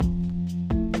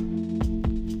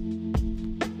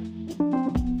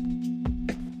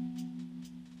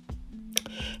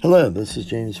Hello, this is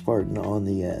James Spartan on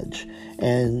The Edge.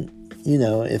 And,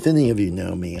 if any of you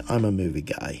know me, I'm a movie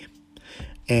guy.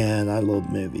 And I love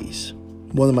movies.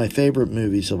 One of my favorite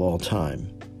movies of all time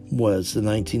was the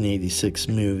 1986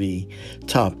 movie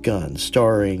Top Gun,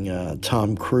 starring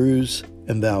Tom Cruise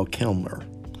and Val Kilmer.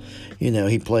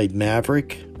 He played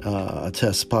Maverick, a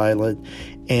test pilot,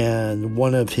 and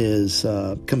one of his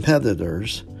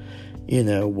competitors,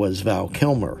 was Val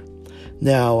Kilmer.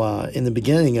 Now, in the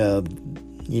beginning of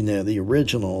the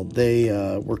original, they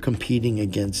were competing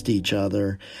against each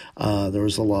other. There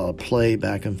was a lot of play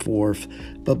back and forth.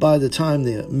 But by the time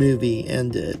the movie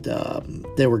ended,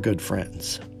 they were good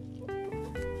friends.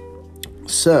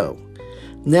 So,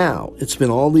 now, it's been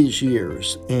all these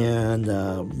years, and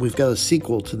we've got a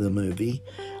sequel to the movie,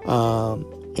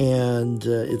 and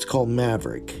it's called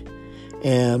Maverick.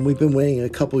 And we've been waiting a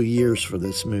couple of years for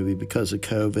this movie because of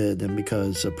COVID and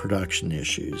because of production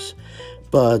issues.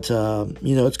 But,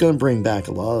 it's going to bring back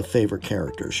a lot of favorite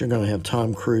characters. You're going to have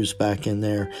Tom Cruise back in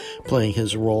there playing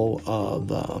his role of,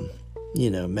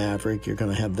 Maverick. You're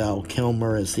going to have Val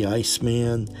Kilmer as the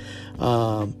Iceman.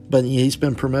 But he's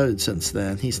been promoted since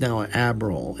then. He's now an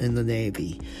admiral in the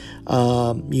Navy.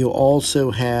 You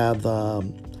also have,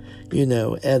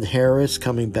 Ed Harris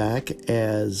coming back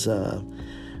as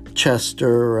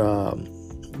Chester,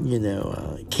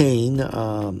 Kane,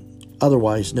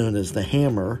 otherwise known as the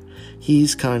Hammer.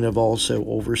 He's kind of also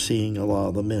overseeing a lot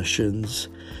of the missions.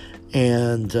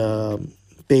 And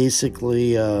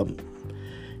basically, the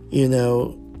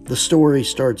story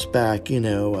starts back,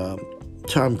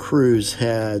 Tom Cruise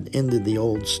had ended the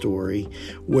old story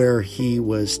where he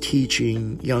was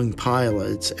teaching young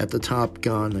pilots at the Top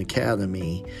Gun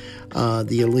Academy,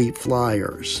 the elite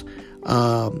flyers,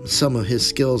 some of his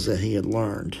skills that he had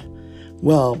learned.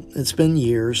 Well, it's been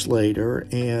years later,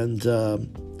 and,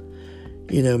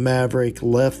 Maverick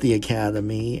left the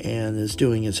academy and is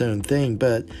doing his own thing,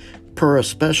 but per a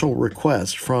special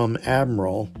request from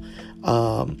Admiral,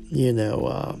 Iceman,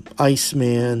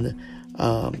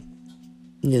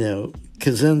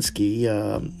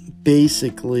 Kaczynski,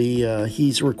 basically,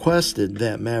 he's requested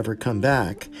that Maverick come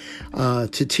back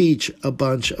to teach a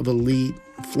bunch of elite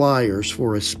flyers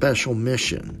for a special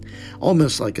mission,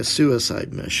 almost like a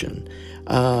suicide mission.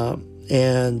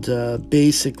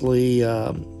 Basically,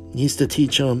 he's to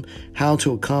teach them how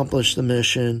to accomplish the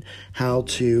mission, how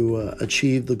to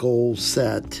achieve the goals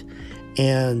set.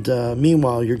 And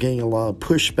meanwhile, you're getting a lot of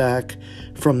pushback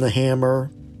from the Hammer,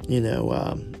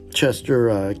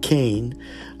 Chester Kane.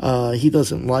 He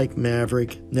doesn't like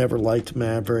Maverick, never liked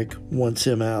Maverick, wants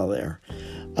him out of there.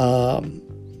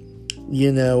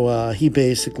 He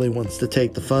basically wants to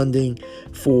take the funding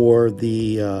for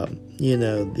the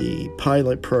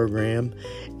pilot program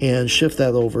and shift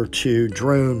that over to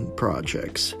drone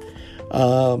projects.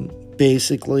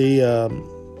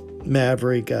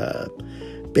 Maverick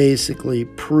basically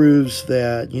proves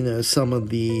that, some of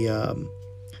the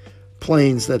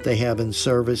planes that they have in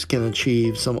service can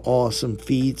achieve some awesome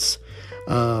feats,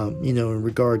 in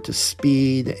regard to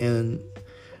speed and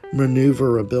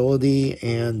maneuverability,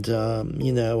 and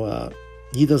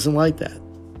he doesn't like that.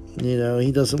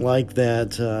 He doesn't like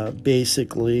that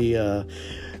basically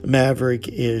Maverick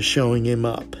is showing him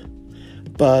up.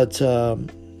 But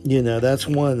that's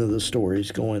one of the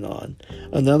stories going on.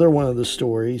 Another one of the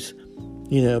stories,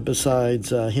 besides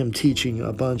him teaching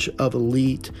a bunch of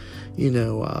elite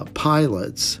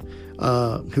pilots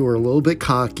who are a little bit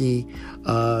cocky.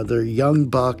 They're young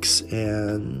bucks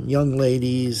and young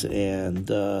ladies, and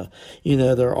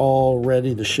they're all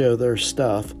ready to show their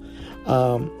stuff.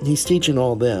 He's teaching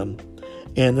all them,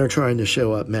 and they're trying to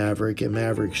show up Maverick, and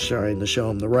Maverick's trying to show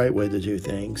them the right way to do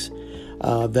things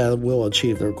that will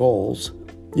achieve their goals.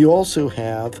 You also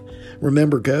have,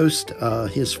 remember Ghost,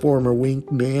 his former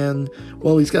wingman?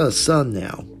 Well, he's got a son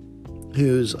now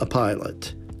who's a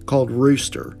pilot called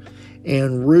Rooster.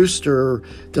 And Rooster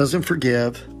doesn't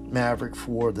forgive Maverick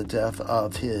for the death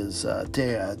of his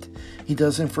dad. He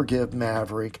doesn't forgive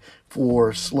Maverick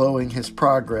for slowing his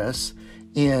progress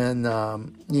in,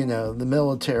 the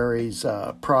military's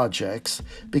projects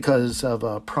because of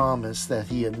a promise that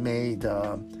he had made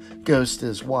Ghost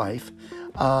his wife.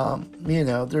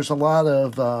 There's a lot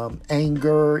of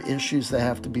anger issues that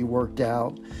have to be worked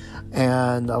out,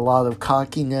 and a lot of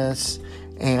cockiness.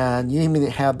 And you even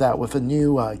have that with a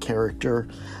new character,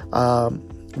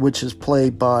 which is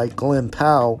played by Glenn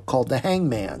Powell, called the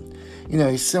Hangman.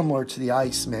 He's similar to the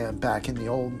Iceman back in the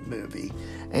old movie.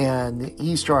 And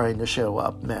he's trying to show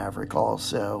up Maverick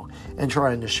also, and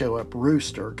trying to show up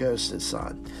Rooster, Ghost's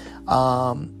son.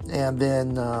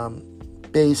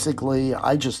 Basically,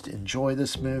 I just enjoy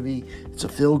this movie. It's a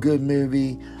feel-good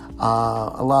movie.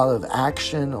 a lot of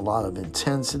action, a lot of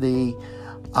intensity,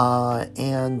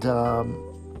 and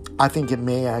I think it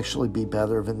may actually be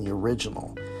better than the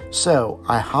original. So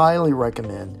I highly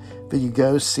recommend that you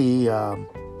go see,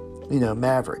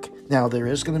 Maverick. Now, there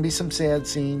is going to be some sad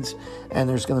scenes, and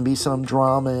there's going to be some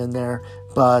drama in there,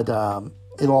 but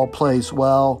it all plays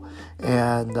well,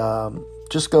 and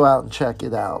just go out and check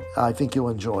it out. I think you'll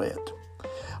enjoy it.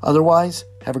 Otherwise,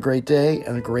 have a great day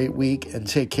and a great week, and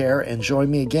take care, and join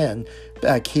me again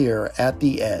back here at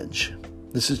The Edge.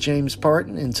 This is James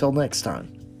Parton. Until next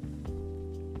time.